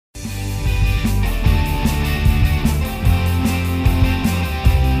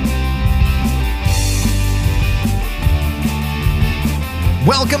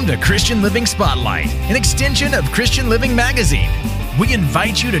Welcome to Christian Living Spotlight, an extension of Christian Living Magazine. We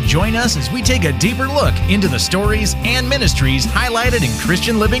invite you to join us as we take a deeper look into the stories and ministries highlighted in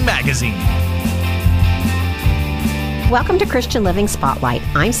Christian Living Magazine. Welcome to Christian Living Spotlight.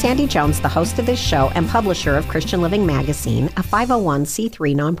 I'm Sandy Jones, the host of this show and publisher of Christian Living Magazine, a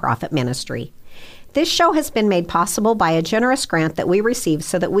 501c3 nonprofit ministry. This show has been made possible by a generous grant that we received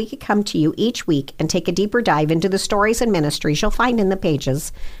so that we could come to you each week and take a deeper dive into the stories and ministries you'll find in the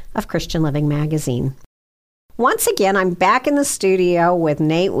pages of Christian Living Magazine. Once again, I'm back in the studio with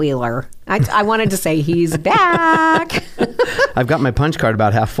Nate Wheeler. I wanted to say he's back. I've got my punch card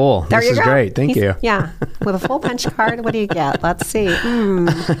about half full. There this is go. Great. Thank you. Yeah. With a full punch card, what do you get? Let's see. You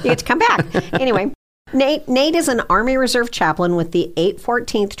get to come back. Anyway, Nate is an Army Reserve chaplain with the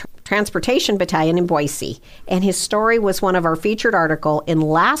 814th Transportation Battalion in Boise, and his story was one of our featured article in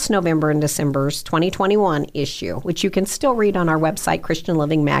last November and December's 2021 issue, which you can still read on our website,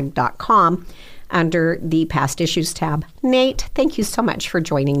 christianlivingmag.com, under the Past Issues tab. Nate, thank you so much for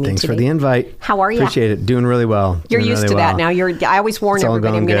joining me Thanks today. for the invite. How are you? Appreciate it. Doing really well. You're used to that now. I always warn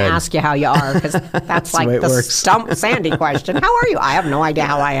everybody I'm going to good. ask you how you are, because that's like the stump Sandy question. How are you? I have no idea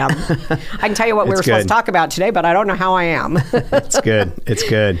how I am. I can tell you what we were supposed to talk about today, but I don't know how I am. It's good. It's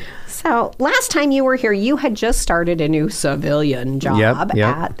good. So last time you were here, you had just started a new civilian job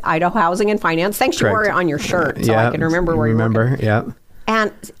at Idaho Housing and Finance. Thanks, you wore it on your shirt, so I can remember where you were. Yeah.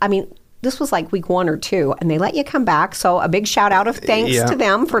 And I mean, this was like week 1 or 2, and they let you come back. So a big shout out of thanks to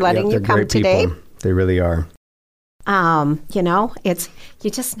them for letting you come today. People. They really are. You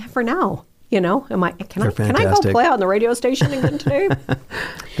just never know. Can I fantastic. go play on the radio station again today?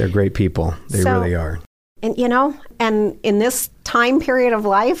 They're great people. They really are. And and in this time period of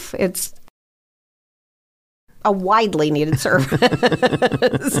life, it's a widely needed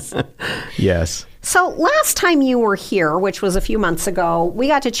service. Yes. So last time you were here, which was a few months ago, we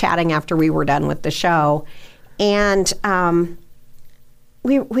got to chatting after we were done with the show, and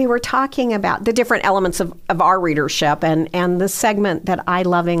we were talking about the different elements of our readership and the segment that I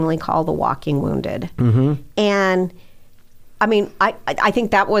lovingly call the Walking Wounded. Mm-hmm. And I mean, I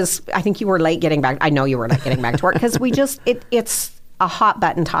think you were late getting back. I know you were late getting back to work because it's a hot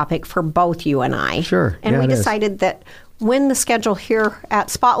button topic for both you and I. Sure. And we decided that when the schedule here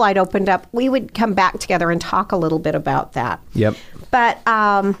at Spotlight opened up, we would come back together and talk a little bit about that. Yep. But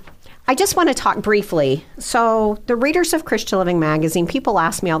I just want to talk briefly. So the readers of Christian Living Magazine, people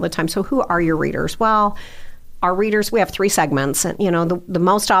ask me all the time, so who are your readers? Well, our readers, we have 3 segments. And, the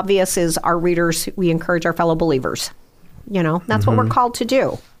most obvious is our readers, we encourage our fellow believers. That's what we're called to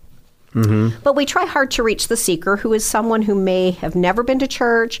do. Mm-hmm. But we try hard to reach the seeker, who is someone who may have never been to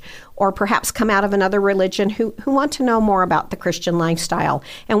church or perhaps come out of another religion, who want to know more about the Christian lifestyle.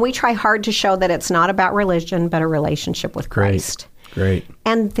 And we try hard to show that it's not about religion, but a relationship with Christ. Great.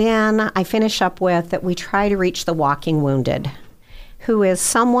 And then I finish up with that we try to reach the walking wounded, who is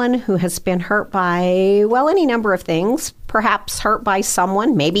someone who has been hurt by, any number of things, perhaps hurt by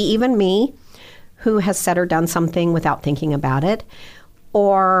someone, maybe even me, who has said or done something without thinking about it,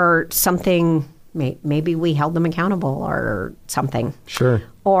 or something, maybe we held them accountable or something. Sure.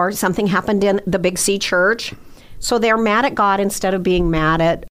 Or something happened in the Big C church. So they're mad at God instead of being mad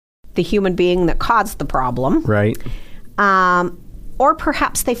at the human being that caused the problem. Right. Or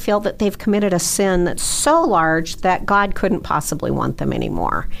perhaps they feel that they've committed a sin that's so large that God couldn't possibly want them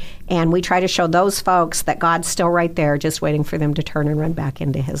anymore. And we try to show those folks that God's still right there, just waiting for them to turn and run back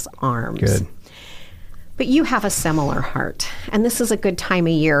into his arms. Good. But you have a similar heart, and this is a good time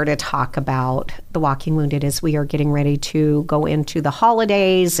of year to talk about the Walking Wounded as we are getting ready to go into the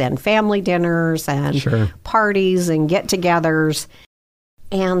holidays and family dinners and parties and get-togethers.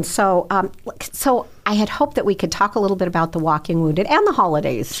 And so I had hoped that we could talk a little bit about the Walking Wounded and the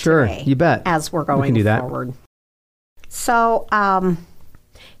holidays today. You bet. As we're going forward. So,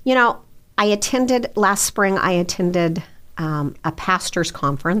 last spring I attended a pastor's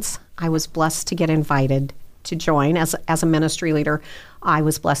conference. I was blessed to get invited to join as a ministry leader. I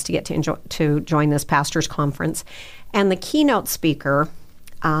was blessed to get to join this pastor's conference. And the keynote speaker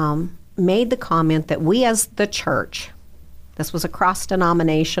made the comment that we as the church, this was a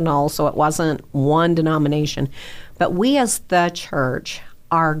cross-denominational, so it wasn't one denomination, but we as the church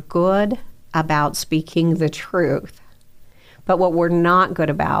are good about speaking the truth. But what we're not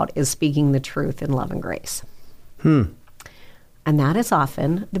good about is speaking the truth in love and grace. And that is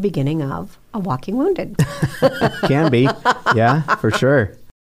often the beginning of a walking wounded. Can be. Yeah, for sure.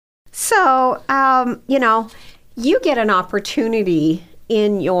 So, you get an opportunity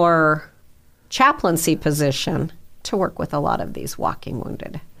in your chaplaincy position to work with a lot of these walking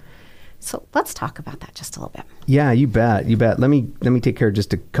wounded. So let's talk about that just a little bit. Yeah, you bet. Let me take care of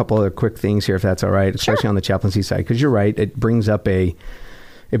just a couple other quick things here, if that's all right, especially on the chaplaincy side, because you're right. It brings up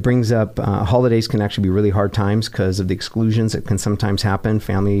holidays can actually be really hard times because of the exclusions that can sometimes happen.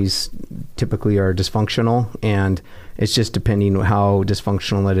 Families typically are dysfunctional, and it's just depending how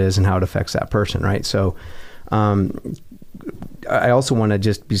dysfunctional it is and how it affects that person, right? So I also want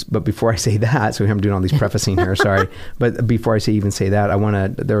to but before I say that, so I'm doing all these prefacing here, sorry. But before I say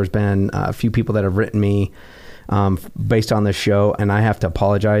that, there's been a few people that have written me based on this show, and I have to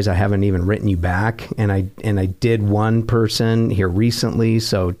apologize. I haven't even written you back, and I did one person here recently,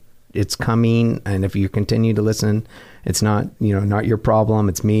 so it's coming. And if you continue to listen, it's not your problem.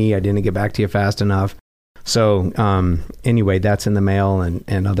 It's me. I didn't get back to you fast enough. So anyway, that's in the mail,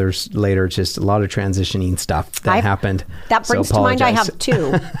 and others later. Just a lot of transitioning stuff that happened. That brings to mind I have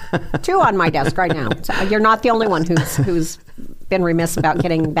two on my desk right now. So you're not the only one who's been remiss about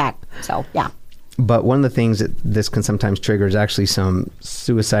getting back. So yeah. But one of the things that this can sometimes trigger is actually some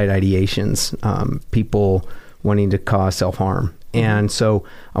suicide ideations, people wanting to cause self-harm. And so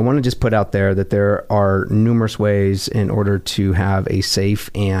I want to just put out there that there are numerous ways in order to have a safe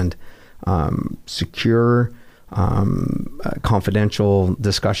and secure, confidential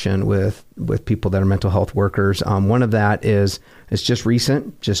discussion with people that are mental health workers. One of that it's just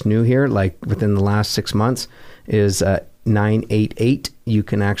recent, just new here, like within the last 6 months, is 988. You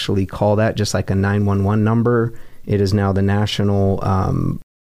can actually call that just like a 911 number. It is now the national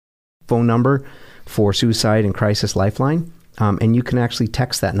phone number for suicide and crisis lifeline. And you can actually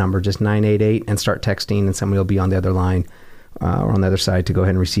text that number, just 988, and start texting, and somebody will be on the other line or on the other side to go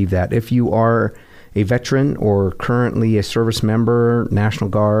ahead and receive that. If you are a veteran or currently a service member, National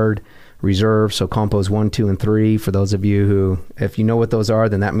Guard, Reserve, so Compos 1, 2, and 3, for those of you who, if you know what those are,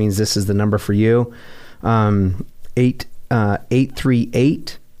 then that means this is the number for you.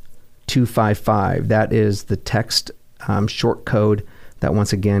 838-255. That is the text short code that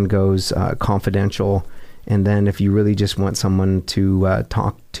once again goes confidential. And then if you really just want someone to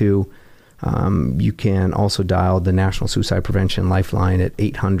talk to, you can also dial the National Suicide Prevention Lifeline at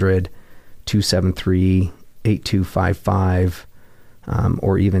 800-273-8255,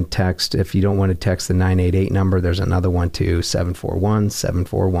 or even text. If you don't want to text the 988 number, there's another one too,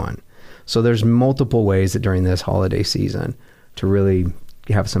 741-741. So there's multiple ways that during this holiday season to really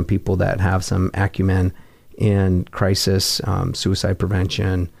have some people that have some acumen in crisis, suicide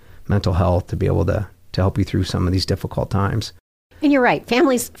prevention, mental health, to be able to help you through some of these difficult times. And you're right.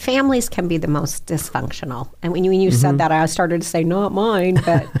 Families can be the most dysfunctional. And when you said that, I started to say, not mine.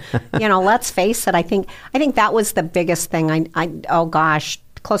 But, let's face it. I think that was the biggest thing.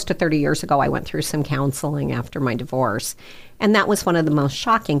 Close to 30 years ago, I went through some counseling after my divorce. And that was one of the most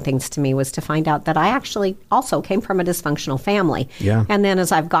shocking things to me, was to find out that I actually also came from a dysfunctional family. Yeah. And then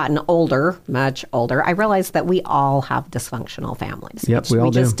as I've gotten older, much older, I realized that we all have dysfunctional families. Yep, we all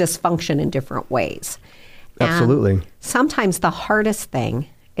do. just dysfunction in different ways. Absolutely. And sometimes the hardest thing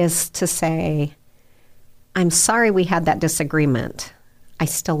is to say, I'm sorry we had that disagreement. I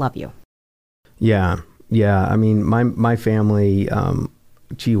still love you. Yeah. I mean, my family,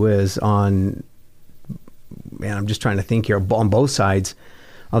 gee whiz, I'm just trying to think here, on both sides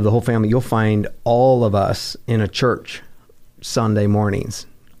of the whole family, you'll find all of us in a church Sunday mornings,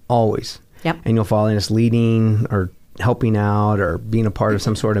 always. Yep. And you'll find us leading or helping out or being a part of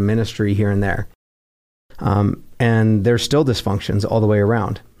some sort of ministry here and there. And there's still dysfunctions all the way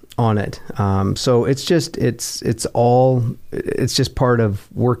around on it. So it's just part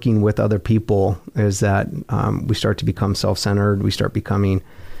of working with other people, is that we start to become self-centered. We start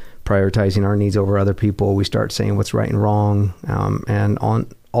prioritizing our needs over other people. We start saying what's right and wrong.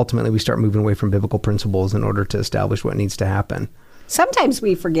 Ultimately, we start moving away from biblical principles in order to establish what needs to happen. Sometimes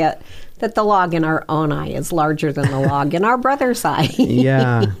we forget that the log in our own eye is larger than the log in our brother's eye.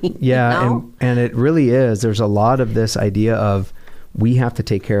 Yeah. And it really is. There's a lot of this idea of we have to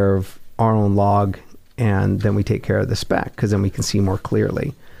take care of our own log, and then we take care of the speck, because then we can see more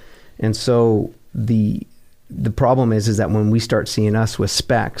clearly. And so the problem is that when we start seeing us with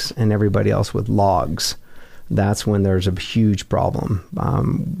specks and everybody else with logs, that's when there's a huge problem.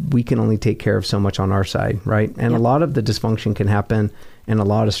 We can only take care of so much on our side, right? And Yep. A lot of the dysfunction can happen, and a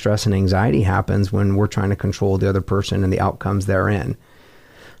lot of stress and anxiety happens when we're trying to control the other person and the outcomes therein.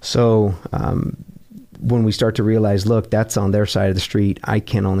 So when we start to realize, look, that's on their side of the street, I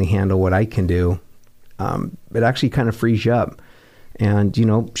can only handle what I can do, it actually kind of frees you up. And,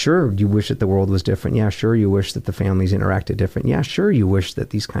 sure, you wish that the world was different. Yeah, sure, you wish that the families interacted different. Yeah, sure, you wish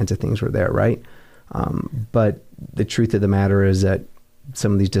that these kinds of things were there, right? But the truth of the matter is that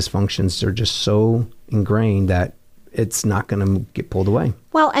some of these dysfunctions are just so ingrained that it's not going to get pulled away.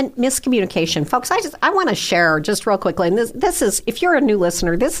 Well, and miscommunication, folks, I want to share just real quickly, and this is, if you're a new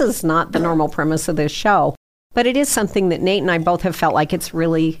listener, this is not the normal premise of this show, but it is something that Nate and I both have felt like it's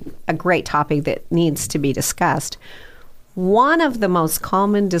really a great topic that needs to be discussed. One of the most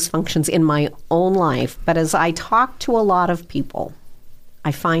common dysfunctions in my own life, but as I talk to a lot of people,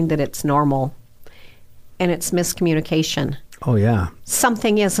 I find that it's normal, and it's miscommunication. Oh, yeah.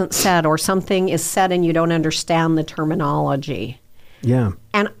 Something isn't said, or something is said and you don't understand the terminology. Yeah.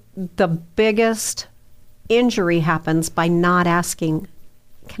 And the biggest injury happens by not asking,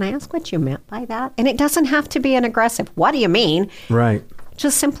 can I ask what you meant by that? And it doesn't have to be an aggressive, what do you mean? Right.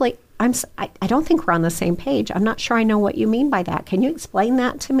 Just simply, I don't think we're on the same page. I'm not sure I know what you mean by that. Can you explain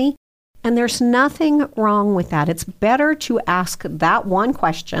that to me? And there's nothing wrong with that. It's better to ask that one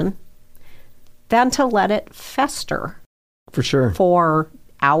question than to let it fester. For sure. For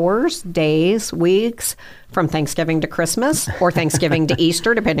hours, days, weeks, from Thanksgiving to Christmas or Thanksgiving to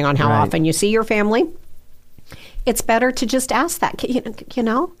Easter, depending on how Right. often you see your family. It's better to just ask that. You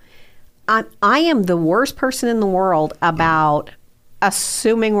know, I am the worst person in the world about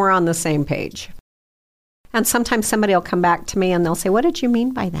assuming we're on the same page. And sometimes somebody will come back to me and they'll say, what did you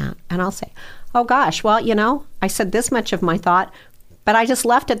mean by that? And I'll say, oh gosh, well, you know, I said this much of my thought, but I just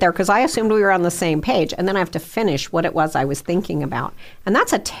left it there because I assumed we were on the same page. And then I have to finish what it was I was thinking about. And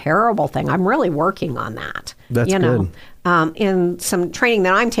that's a terrible thing. I'm really working on that. That's good. In some training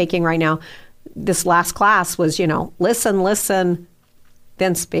that I'm taking right now, this last class was, listen,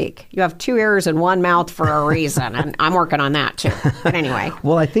 then speak. You have 2 ears and 1 mouth for a reason. And I'm working on that too. But anyway.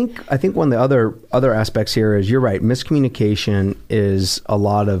 Well, I think one of the other aspects here is, you're right, miscommunication is a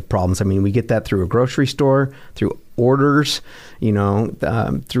lot of problems. I mean, we get that through a grocery store, through orders,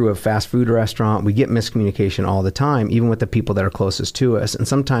 through a fast food restaurant. We get miscommunication all the time, even with the people that are closest to us. And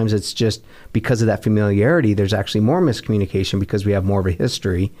sometimes it's just because of that familiarity, there's actually more miscommunication because we have more of a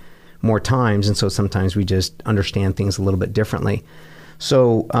history, more times. And so sometimes we just understand things a little bit differently.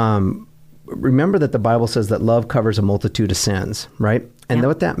 So remember that the Bible says that love covers a multitude of sins, right? And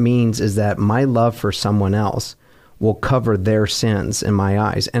what that means is that my love for someone else will cover their sins in my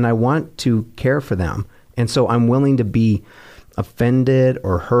eyes. And I want to care for them. And so I'm willing to be offended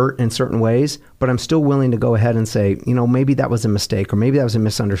or hurt in certain ways, but I'm still willing to go ahead and say, maybe that was a mistake, or maybe that was a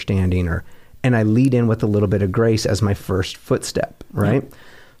misunderstanding, and I lead in with a little bit of grace as my first footstep, right? Yeah.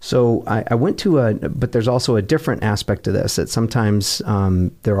 So I went to but there's also a different aspect to this, that sometimes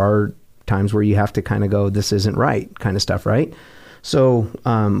there are times where you have to kind of go, this isn't right, kind of stuff, right? So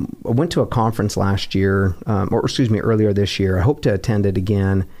I went to a conference last year, earlier this year. I hope to attend it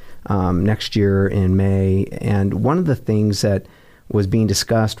again next year in May. And one of the things that was being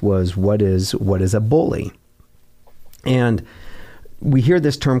discussed was what is a bully? And we hear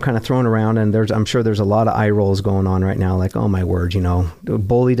this term kind of thrown around, and I'm sure there's a lot of eye rolls going on right now, like, oh my word,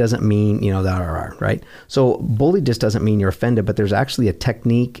 bully doesn't mean, that, right? So bully just doesn't mean you're offended, but there's actually a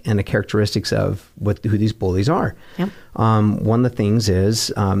technique and a characteristics of who these bullies are. Yep. One of the things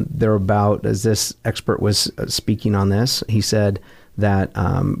is they're about, as this expert was speaking on this, he said that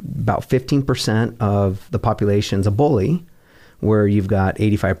about 15% of the population's a bully, where you've got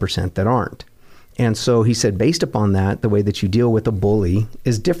 85% that aren't. And so he said, based upon that, the way that you deal with a bully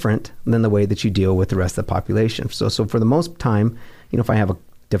is different than the way that you deal with the rest of the population. So for the most time, if I have a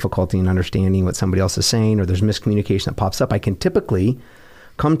difficulty in understanding what somebody else is saying, or there's miscommunication that pops up, I can typically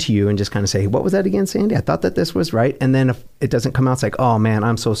come to you and just kind of say, what was that again, Sandy? I thought that this was right. And then if it doesn't come out, it's like, oh man,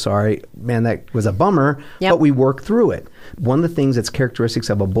 I'm so sorry. Man, that was a bummer, but we work through it. One of the things that's characteristics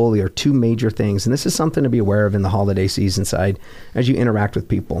of a bully are 2 major things. And this is something to be aware of in the holiday season side as you interact with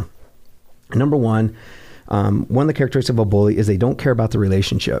people. Number one of the characteristics of a bully is they don't care about the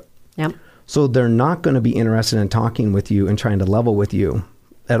relationship. Yep. So they're not going to be interested in talking with you and trying to level with you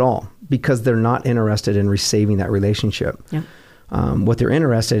at all, because they're not interested in receiving that relationship. Yep. What they're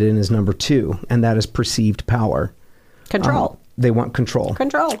interested in is number 2, and that is perceived power. Control. They want control.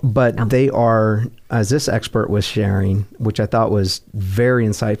 But they are, as this expert was sharing, which I thought was very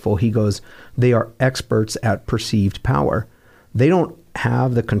insightful, he goes, they are experts at perceived power. They don't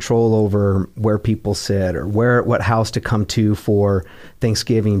have the control over where people sit or what house to come to for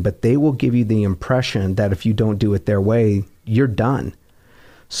Thanksgiving, but they will give you the impression that if you don't do it their way, you're done.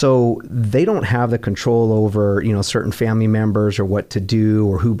 So they don't have the control over, certain family members or what to do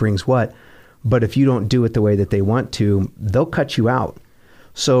or who brings what. But if you don't do it the way that they want to, they'll cut you out.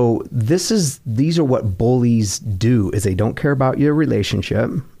 So these are what bullies do, is they don't care about your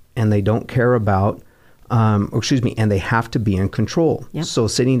relationship, and they don't care about and they have to be in control. Yep. So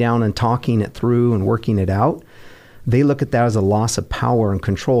sitting down and talking it through and working it out, they look at that as a loss of power and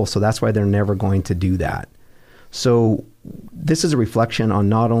control. So that's why they're never going to do that. So this is a reflection on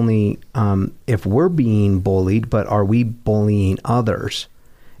not only if we're being bullied, but are we bullying others?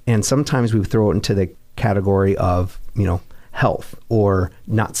 And sometimes we throw it into the category of, health or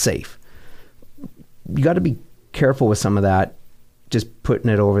not safe. You got to be careful with some of that, just putting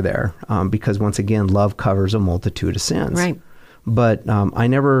it over there, because once again, love covers a multitude of sins. Right. But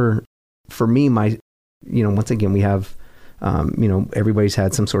for me, once again, we have, everybody's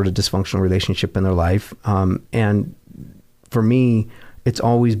had some sort of dysfunctional relationship in their life. And for me, it's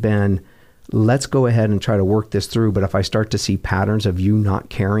always been, let's go ahead and try to work this through. But if I start to see patterns of you not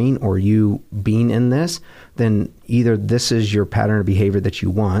caring or you being in this, then either this is your pattern of behavior that you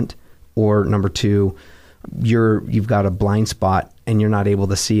want, or number two, you've got a blind spot and you're not able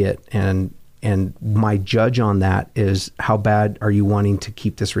to see it. And my judge on that is, how bad are you wanting to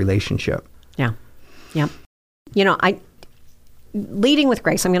keep this relationship? Yeah. Yeah. Leading with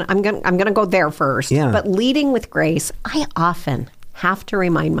grace, I'm gonna go there first. Yeah. But leading with grace, I often have to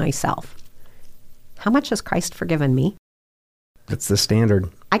remind myself, how much has Christ forgiven me? That's the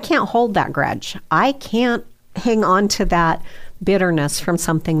standard. I can't hold that grudge. I can't hang on to that bitterness from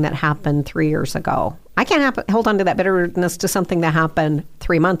something that happened 3 years ago. I can't hold on to that bitterness to something that happened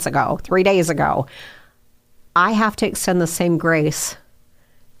 3 months ago, 3 days ago. I have to extend the same grace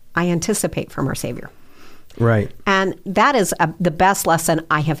I anticipate from our Savior. Right. And that is the best lesson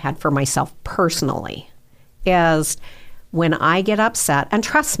I have had for myself personally, is when I get upset, and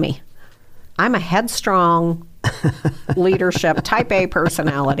trust me, I'm a headstrong leadership type A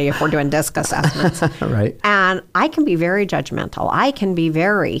personality if we're doing DISC assessments. Right. And I can be very judgmental. I can be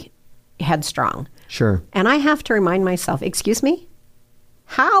very headstrong. Sure. And I have to remind myself, excuse me,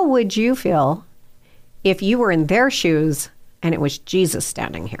 how would you feel if you were in their shoes and it was Jesus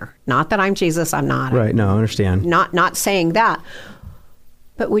standing here? Not that I'm Jesus, I'm not. Right. No, I understand. Not saying that.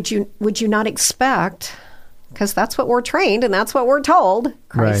 But would you not expect, because that's what we're trained and that's what we're told,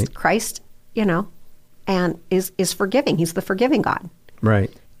 Christ, and is forgiving. He's the forgiving God.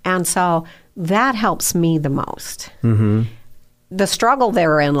 Right. And so that helps me the most. Mm-hmm. The struggle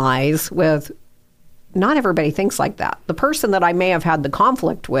therein lies with, not everybody thinks like that. The person that I may have had the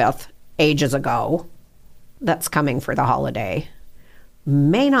conflict with ages ago that's coming for the holiday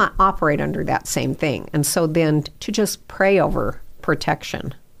may not operate under that same thing. And so then to just pray over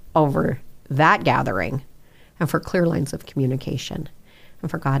protection over that gathering and for clear lines of communication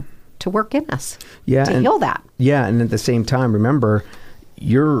and for God to work in us to heal that. Yeah, and at the same time, remember,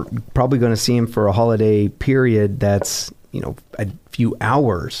 you're probably going to see him for a holiday period that's, a few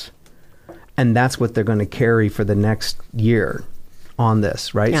hours. And that's what they're going to carry for the next year on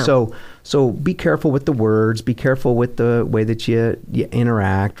this, right? Yeah. So be careful with the words, be careful with the way that you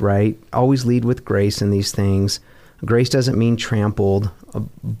interact, right? Always lead with grace in these things. Grace doesn't mean trampled,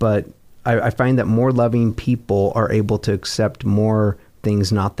 but I find that more loving people are able to accept more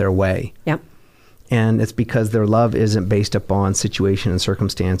things not their way. Yep. And it's because their love isn't based upon situation and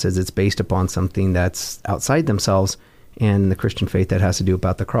circumstances. It's based upon something that's outside themselves and the Christian faith that has to do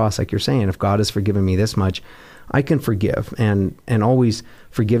about the cross. Like you're saying, if God has forgiven me this much, I can forgive. And always,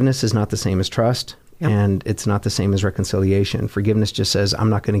 forgiveness is not the same as trust. Yep. And it's not the same as reconciliation. Forgiveness just says, I'm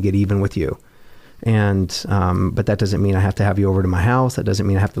not going to get even with you. And, but that doesn't mean I have to have you over to my house. That doesn't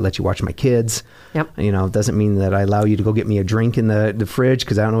mean I have to let you watch my kids. Yep. It doesn't mean that I allow you to go get me a drink in the fridge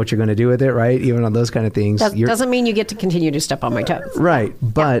because I don't know what you're going to do with it, right? Even on those kind of things. Doesn't mean you get to continue to step on my toes. Right.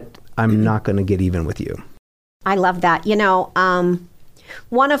 But I'm not going to get even with you. I love that.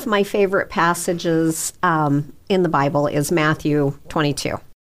 One of my favorite passages in the Bible is Matthew 22.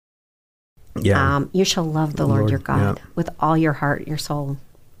 Yeah. You shall love the Lord your God with all your heart, your soul,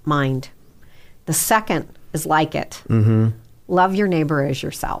 mind. The second is like it. Mm-hmm. Love your neighbor as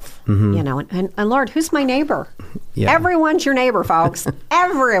yourself. Mm-hmm. And Lord, who's my neighbor? Yeah. Everyone's your neighbor, folks.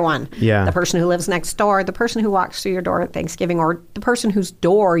 Everyone. Yeah. The person who lives next door, the person who walks through your door at Thanksgiving, or the person whose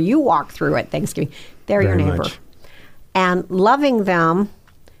door you walk through at Thanksgiving. They're your neighbor. Much. And loving them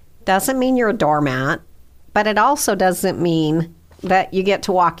doesn't mean you're a doormat, but it also doesn't mean that you get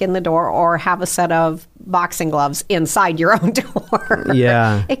to walk in the door or have a set of boxing gloves inside your own door.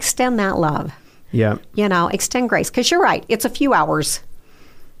 Yeah. Extend that love. Yeah. Extend grace. Because you're right. It's a few hours.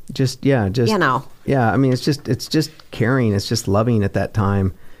 Yeah. I mean, it's just caring. It's just loving at that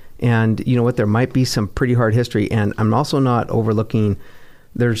time. And you know what? There might be some pretty hard history. And I'm also not overlooking,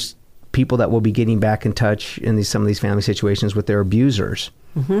 there's people that will be getting back in touch in some of these family situations with their abusers.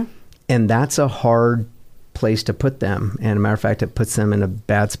 Mm-hmm. And that's a hard place to put them. And a matter of fact, it puts them in a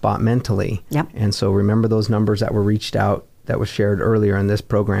bad spot mentally. Yep. And so remember those numbers that were reached out, that was shared earlier in this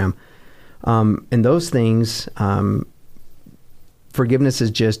program. And those things, forgiveness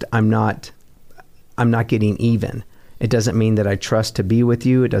is just, I'm not I'm not getting even. It doesn't mean that I trust to be with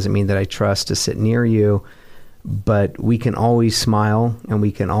you. It doesn't mean that I trust to sit near you. But we can always smile and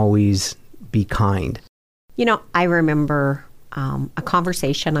we can always be kind. I remember a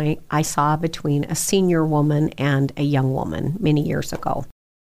conversation I saw between a senior woman and a young woman many years ago.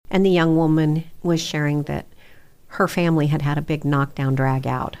 And the young woman was sharing that her family had had a big knockdown drag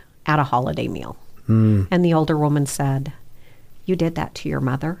out at a holiday meal. And the older woman said, "You did that to your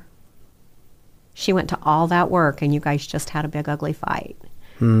mother? She went to all that work and you guys just had a big ugly fight."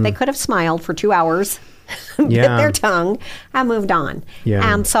 They could have smiled for 2 hours, bit their tongue, and moved on.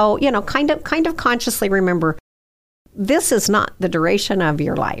 Yeah. And so, kind of consciously remember, this is not the duration of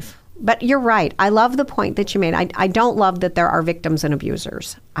your life. But you're right. I love the point that you made. I don't love that there are victims and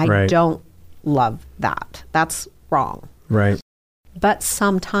abusers. I don't love that. That's wrong. Right. But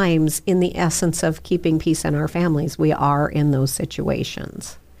sometimes in the essence of keeping peace in our families, we are in those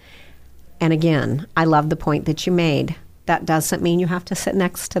situations. And again, I love the point that you made. That doesn't mean you have to sit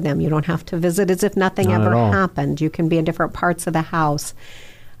next to them. You don't have to visit as if nothing Not ever at all. happened. You can be in different parts of the house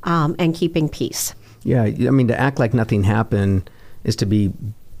and keeping peace. Yeah. I mean, to act like nothing happened is to be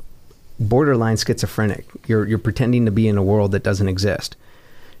borderline schizophrenic. You're pretending to be in a world that doesn't exist.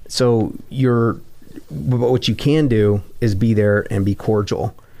 So what you can do is be there and be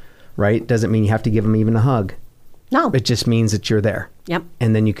cordial, right? Doesn't mean you have to give them even a hug. No. It just means that you're there. Yep.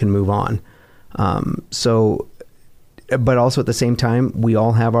 And then you can move on. But also at the same time, we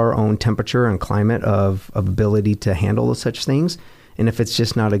all have our own temperature and climate of ability to handle such things. And if it's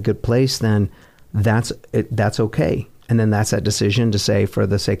just not a good place, then that's okay. And then that's that decision to say, for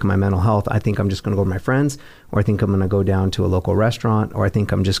the sake of my mental health, I think I'm just going to go with my friends, or I think I'm going to go down to a local restaurant, or I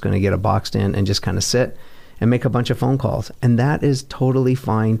think I'm just going to get a boxed in and just kind of sit and make a bunch of phone calls. And that is totally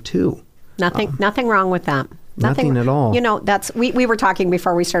fine too. Nothing wrong with that. Nothing at all. That's we were talking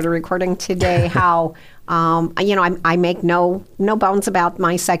before we started recording today how I make no bones about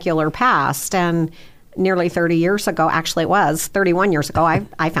my secular past, and nearly 30 years ago, actually it was 31 years ago,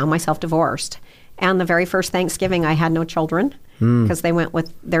 I found myself divorced. And the very first Thanksgiving, I had no children because they went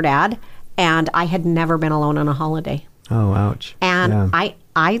with their dad, and I had never been alone on a holiday. Oh, ouch. And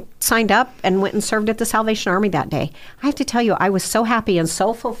I signed up and went and served at the Salvation Army that day. I have to tell you, I was so happy and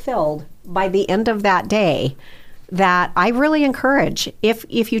so fulfilled by the end of that day that I really encourage, if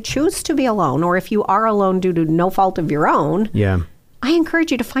you choose to be alone, or if you are alone due to no fault of your own, I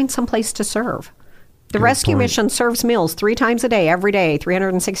encourage you to find some place to serve. The rescue mission serves meals 3 times a day, every day,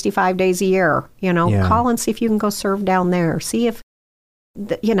 365 days a year. Call and see if you can go serve down there. See if,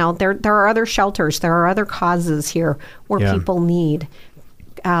 there are other shelters. There are other causes here where people need.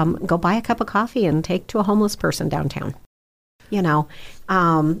 Go buy a cup of coffee and take to a homeless person downtown.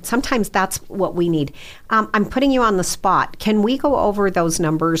 Sometimes that's what we need. I'm putting you on the spot. Can we go over those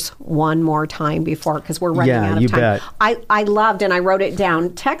numbers one more time because we're running out of time? Bet. I loved, and I wrote it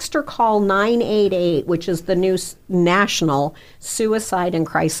down. Text or call 988, which is the new national suicide and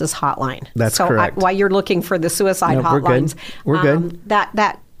crisis hotline. That's correct. While you're looking for the suicide hotlines, we're good.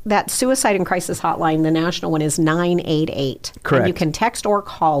 That suicide and crisis hotline, the national one, is 988. Correct. And you can text or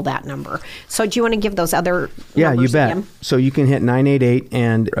call that number. So do you want to give those other numbers you bet. Again? So you can hit 988,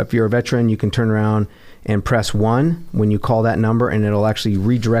 and if you're a veteran, you can turn around and press 1 when you call that number, and it'll actually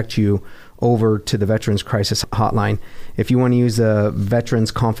redirect you over to the Veterans Crisis Hotline. If you want to use the Veterans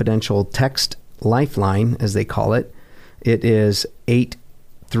Confidential Text Lifeline, as they call it, it is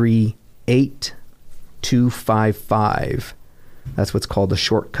 838-255. That's what's called the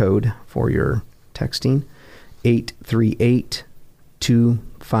short code for your texting,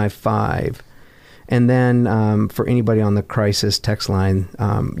 838-255. And then for anybody on the crisis text line,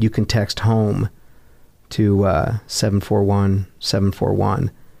 you can text HOME to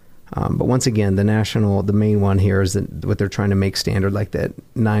 741-741. But once again, the main one here is that what they're trying to make standard, like that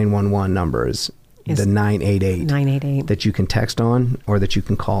 911 number is the 988 that you can text on or that you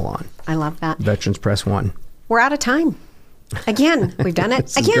can call on. I love that. Veterans press 1. We're out of time. Again, we've done it.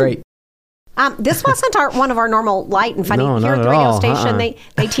 This is great. This wasn't one of our normal light and funny. No, Here not at the at radio all. station, they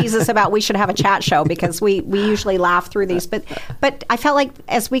tease us about we should have a chat show because we usually laugh through these. But I felt like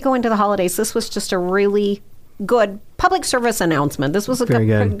as we go into the holidays, this was just a really good public service announcement. This was a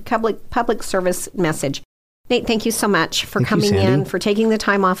good public service message. Nate, thank you so much for coming in, for taking the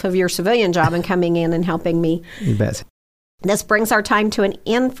time off of your civilian job and coming in and helping me. You bet. This brings our time to an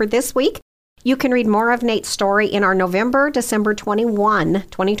end for this week. You can read more of Nate's story in our December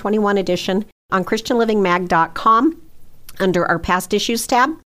 2021 edition on ChristianLivingMag.com under our Past Issues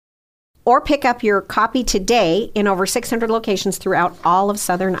tab, or pick up your copy today in over 600 locations throughout all of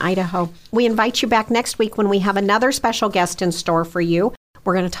southern Idaho. We invite you back next week when we have another special guest in store for you.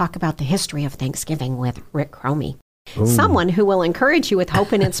 we're going to talk about the history of Thanksgiving with Rick Cromie. Someone who will encourage you with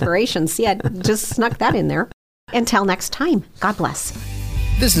hope and inspiration. See, I just snuck that in there. Until next time, God bless.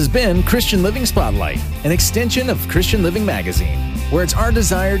 This has been Christian Living Spotlight, an extension of Christian Living Magazine, where it's our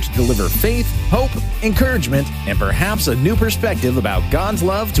desire to deliver faith, hope, encouragement, and perhaps a new perspective about God's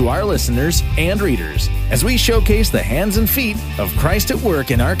love to our listeners and readers, as we showcase the hands and feet of Christ at work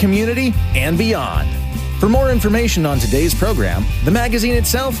in our community and beyond. For more information on today's program, the magazine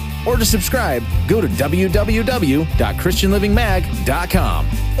itself, or to subscribe, go to www.christianlivingmag.com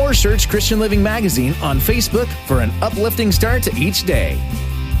or search Christian Living Magazine on Facebook for an uplifting start to each day.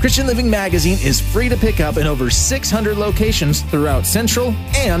 Christian Living Magazine is free to pick up in over 600 locations throughout Central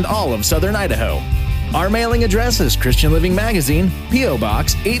and all of Southern Idaho. Our mailing address is Christian Living Magazine, P.O.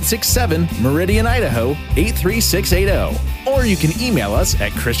 Box 867, Meridian, Idaho 83680. Or you can email us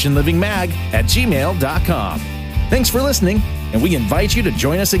at christianlivingmag@gmail.com. Thanks for listening, and we invite you to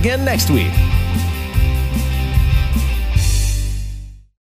join us again next week.